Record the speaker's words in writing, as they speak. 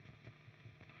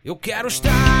Eu quero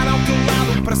estar ao teu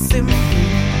lado para sempre.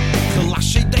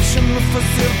 Relaxa e deixa-me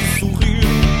fazer do